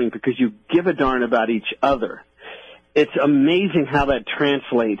flowing because you give a darn about each other, it's amazing how that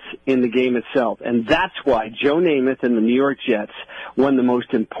translates in the game itself. And that's why Joe Namath and the New York Jets won the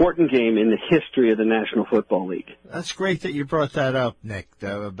most important game in the history of the National Football League. That's great that you brought that up, Nick,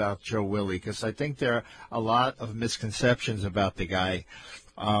 about Joe Willie, because I think there are a lot of misconceptions about the guy.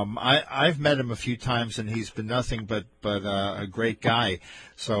 I've met him a few times, and he's been nothing but a great guy.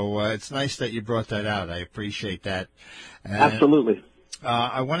 So it's nice that you brought that out. I appreciate that. And absolutely.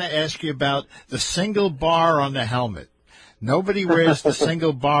 I want to ask you about the single bar on the helmet. Nobody wears the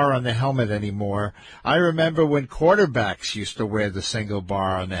single bar on the helmet anymore. I remember when quarterbacks used to wear the single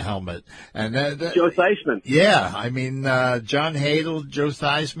bar on the helmet. And Joe Theismann. Yeah, I mean, John Hadel, Joe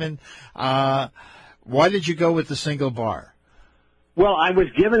Theismann. Why did you go with the single bar? Well, I was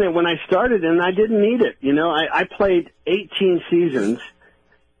given it when I started, and I didn't need it. I played 18 seasons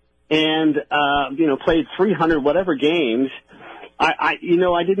and, played 300 whatever games. I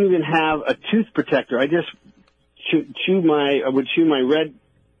didn't even have a tooth protector. I just would chew my red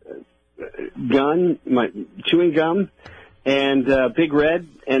my chewing gum and Big Red,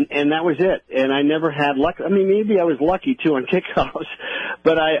 and that was it. And I never had luck. I mean, maybe I was lucky too on kickoffs,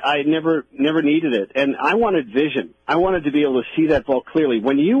 but I never needed it. And I wanted vision. I wanted to be able to see that ball clearly.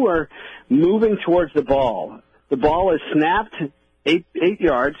 When you were moving towards the ball is snapped 8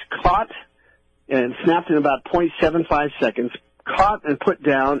 yards, caught and snapped in about 0.75 seconds, caught and put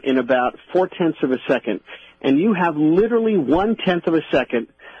down in about 0.4 of a second. And you have literally 1/10 of a second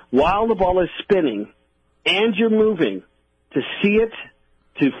while the ball is spinning and you're moving to see it,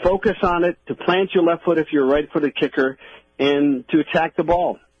 to focus on it, to plant your left foot if you're a right-footed kicker, and to attack the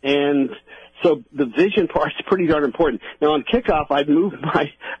ball. And so the vision part is pretty darn important. Now on kickoff, I'd move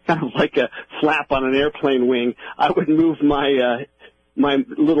my, kind of like a flap on an airplane wing, I would move my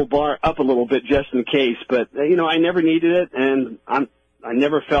little bar up a little bit just in case. But, I never needed it, and I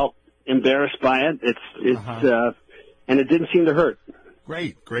never felt embarrassed by it. And it didn't seem to hurt.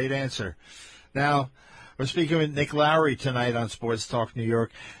 Great answer. Now, we're speaking with Nick Lowery tonight on Sports Talk New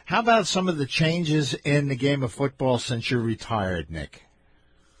York. How about some of the changes in the game of football since you're retired, Nick?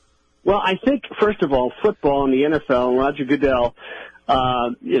 Well, I think, first of all, football in the NFL, and Roger Goodell,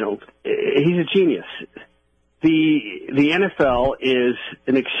 he's a genius. The NFL is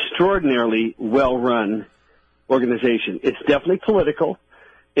an extraordinarily well-run organization. It's definitely political.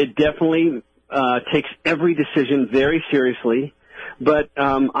 It definitely takes every decision very seriously. But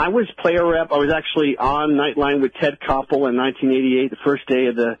I was player rep. I was actually on Nightline with Ted Koppel in 1988, the first day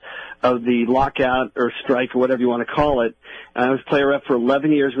of the lockout or strike or whatever you want to call it. I was player rep for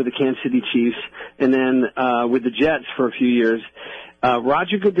 11 years with the Kansas City Chiefs, and then with the Jets for a few years.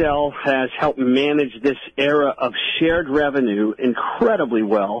 Roger Goodell has helped manage this era of shared revenue incredibly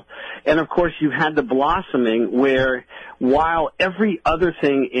well. And, of course, you had the blossoming where while every other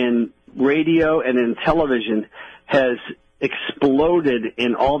thing in radio and in television has exploded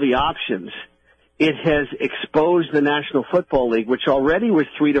in all the options, it has exposed the National Football League, which already was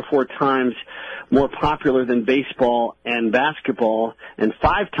 3 to 4 times more popular than baseball and basketball, and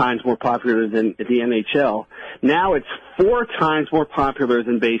 5 times more popular than the NHL. Now it's 4 times more popular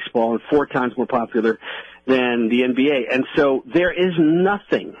than baseball and 4 times more popular than the NBA. And so there is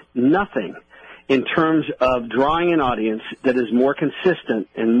nothing in terms of drawing an audience that is more consistent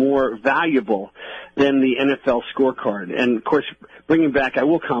and more valuable than the NFL scorecard. And, of course, bringing back Taylor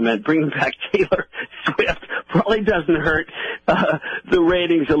Swift probably doesn't hurt the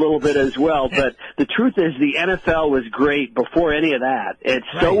ratings a little bit as well. But the truth is the NFL was great before any of that. It's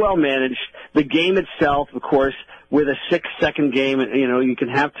so well managed. The game itself, of course, with a 6-second game, you can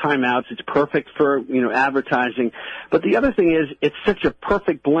have timeouts. It's perfect for, advertising. But the other thing is it's such a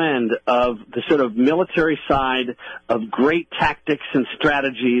perfect blend of the sort of military side of great tactics and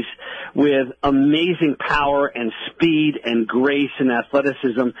strategies with amazing power and speed and grace and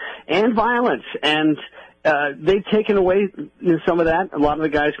athleticism and violence. And they've taken away some of that. A lot of the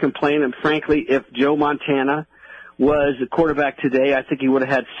guys complain, and frankly, if Joe Montana was a quarterback today, I think he would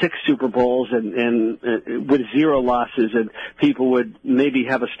have had 6 Super Bowls and with 0 losses, and people would maybe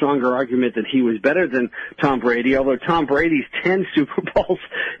have a stronger argument that he was better than Tom Brady, although Tom Brady's 10 Super Bowls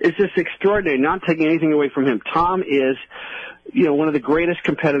is just extraordinary, not taking anything away from him. Tom is, one of the greatest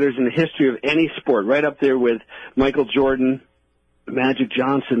competitors in the history of any sport, right up there with Michael Jordan, Magic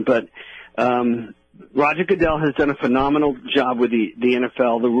Johnson, but Roger Goodell has done a phenomenal job with the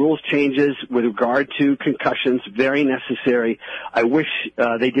NFL. The rules changes with regard to concussions, very necessary. I wish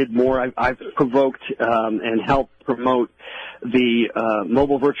they did more. I've provoked and helped promote the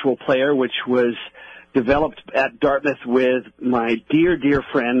mobile virtual player, which was developed at Dartmouth with my dear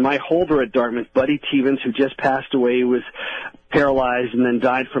friend, my holder at Dartmouth, Buddy Stevens, who just passed away. He was paralyzed and then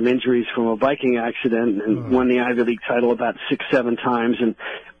died from injuries from a biking accident and won the Ivy League title about 6-7 times and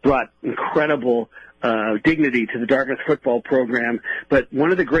brought incredible dignity to the Dartmouth football program. But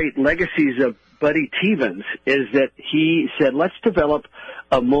one of the great legacies of Buddy Stevens is that he said, let's develop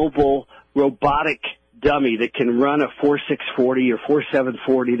a mobile robotic dummy that can run a 4.640 or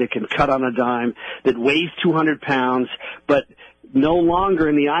 4.740, that can cut on a dime, that weighs 200 pounds, but no longer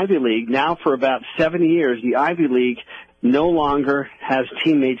in the Ivy League. Now for about 7 years, the Ivy League no longer has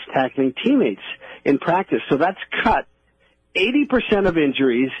teammates tackling teammates in practice. So that's cut 80% of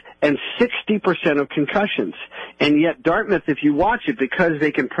injuries and 60% of concussions. And yet Dartmouth, if you watch it, because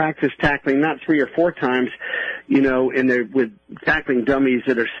they can practice tackling not 3 or 4 times, with tackling dummies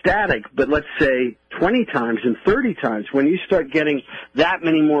that are static, but let's say 20 times and 30 times. When you start getting that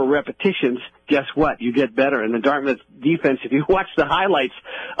many more repetitions, guess what? You get better. And the Dartmouth defense, if you watch the highlights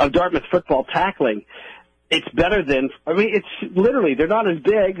of Dartmouth football tackling, it's better than, it's literally, they're not as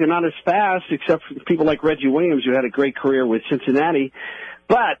big, they're not as fast, except for people like Reggie Williams, who had a great career with Cincinnati,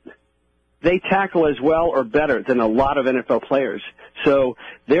 but they tackle as well or better than a lot of NFL players. So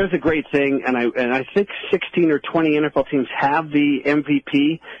there's a great thing, and I think 16 or 20 NFL teams have the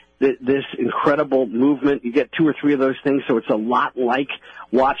MVP, this incredible movement. You get 2 or 3 of those things, so it's a lot like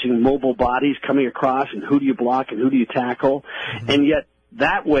watching mobile bodies coming across, and who do you block and who do you tackle, and yet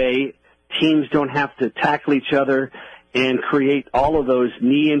that way teams don't have to tackle each other and create all of those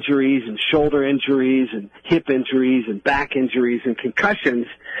knee injuries and shoulder injuries and hip injuries and back injuries and concussions.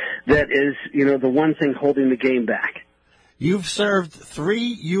 That is, the one thing holding the game back. You've served 3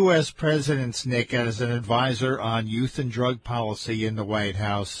 U.S. presidents, Nick, as an advisor on youth and drug policy in the White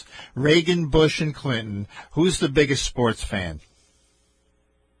House. Reagan, Bush, and Clinton. Who's the biggest sports fan?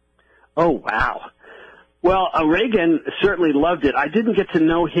 Oh, wow. Well, Reagan certainly loved it. I didn't get to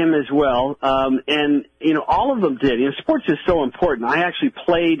know him as well, and all of them did. Sports is so important. I actually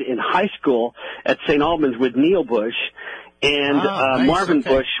played in high school at St. Albans with Neil Bush, and nice. Marvin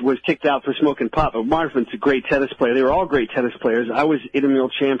Bush was kicked out for smoking pot. But Marvin's a great tennis player. They were all great tennis players. I was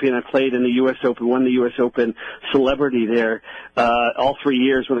intramural champion. I played in the U.S. Open, won the U.S. Open celebrity there all 3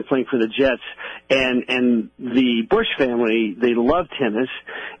 years when I was playing for the Jets. And the Bush family, they loved tennis.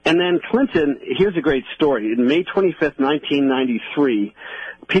 And then Clinton, here's a great story. In May 25th, 1993,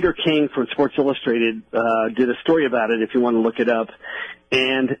 Peter King from Sports Illustrated did a story about it, if you want to look it up.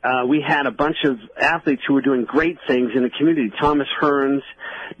 And we had a bunch of athletes who were doing great things in the community. Thomas Hearns,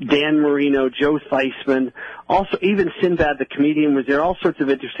 Dan Marino, Joe Theismann, also even Sinbad the comedian was there, all sorts of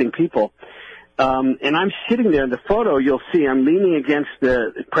interesting people. And I'm sitting there in the photo, you'll see I'm leaning against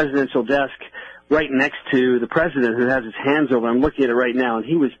the presidential desk right next to the president, who has his hands over. I'm looking at it right now, and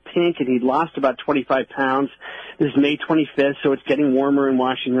he was pink, and he'd lost about 25 pounds. This is May 25th, so it's getting warmer in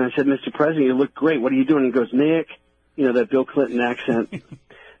Washington. I said, Mr. President, you look great. What are you doing? He goes, Nick, that Bill Clinton accent.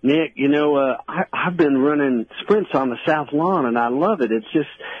 Nick, I've been running sprints on the South Lawn, and I love it.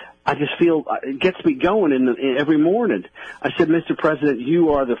 I just feel it gets me going every morning. I said, Mr. President, you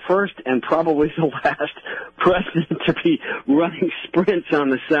are the first and probably the last president to be running sprints on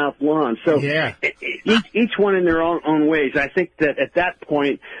the South Lawn. So yeah. Each one in their own ways. I think that at that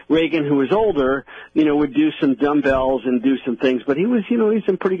point, Reagan, who was older, would do some dumbbells and do some things, but he was, he's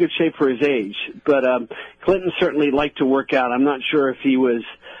in pretty good shape for his age. But Clinton certainly liked to work out. I'm not sure if he was,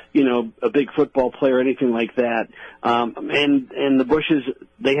 a big football player or anything like that. And the Bushes,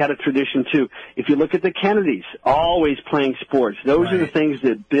 they had a tradition too. If you look at the Kennedys, always playing sports. Those right. are the things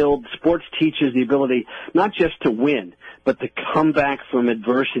that build. Sports teaches the ability not just to win, but to come back from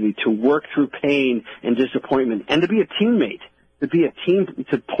adversity, to work through pain and disappointment, and to be a teammate,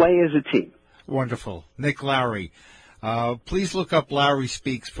 to play as a team. Wonderful. Nick Lowery. Please look up Lowery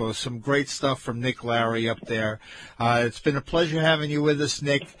Speaks for some great stuff from Nick Lowery up there. It's been a pleasure having you with us,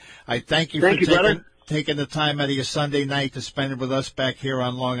 Nick. I thank you for taking the time out of your Sunday night to spend it with us back here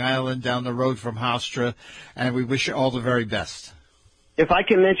on Long Island down the road from Hofstra, and we wish you all the very best. If I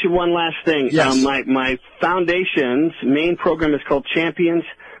can mention one last thing, yes. My foundation's main program is called Champions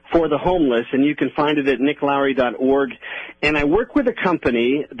for the Homeless, and you can find it at nicklowery.org. And I work with a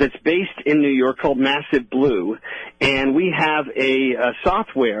company that's based in New York called Massive Blue, and we have a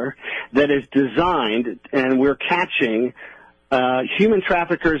software that is designed, and we're catching human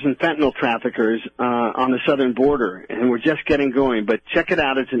traffickers and fentanyl traffickers on the southern border, and we're just getting going. But check it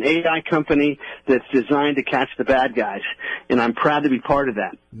out. It's an AI company that's designed to catch the bad guys, and I'm proud to be part of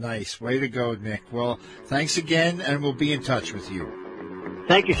that. Nice. Way to go, Nick. Well, thanks again, and we'll be in touch with you.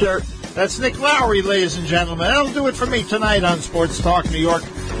 Thank you, sir. That's Nick Lowery, ladies and gentlemen. That'll do it for me tonight on Sports Talk New York.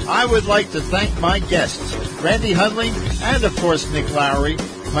 I would like to thank my guests, Randy Hundley, and, of course, Nick Lowery,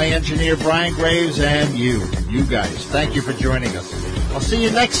 my engineer, Brian Graves, and you guys. Thank you for joining us. I'll see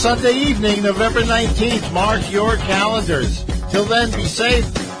you next Sunday evening, November 19th. Mark your calendars. Till then, be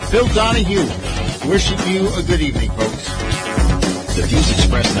safe. Bill Donohue, wishing you a good evening, folks. The views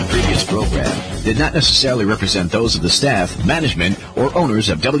expressed in the previous program did not necessarily represent those of the staff, management, or owners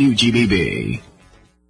of WGBB.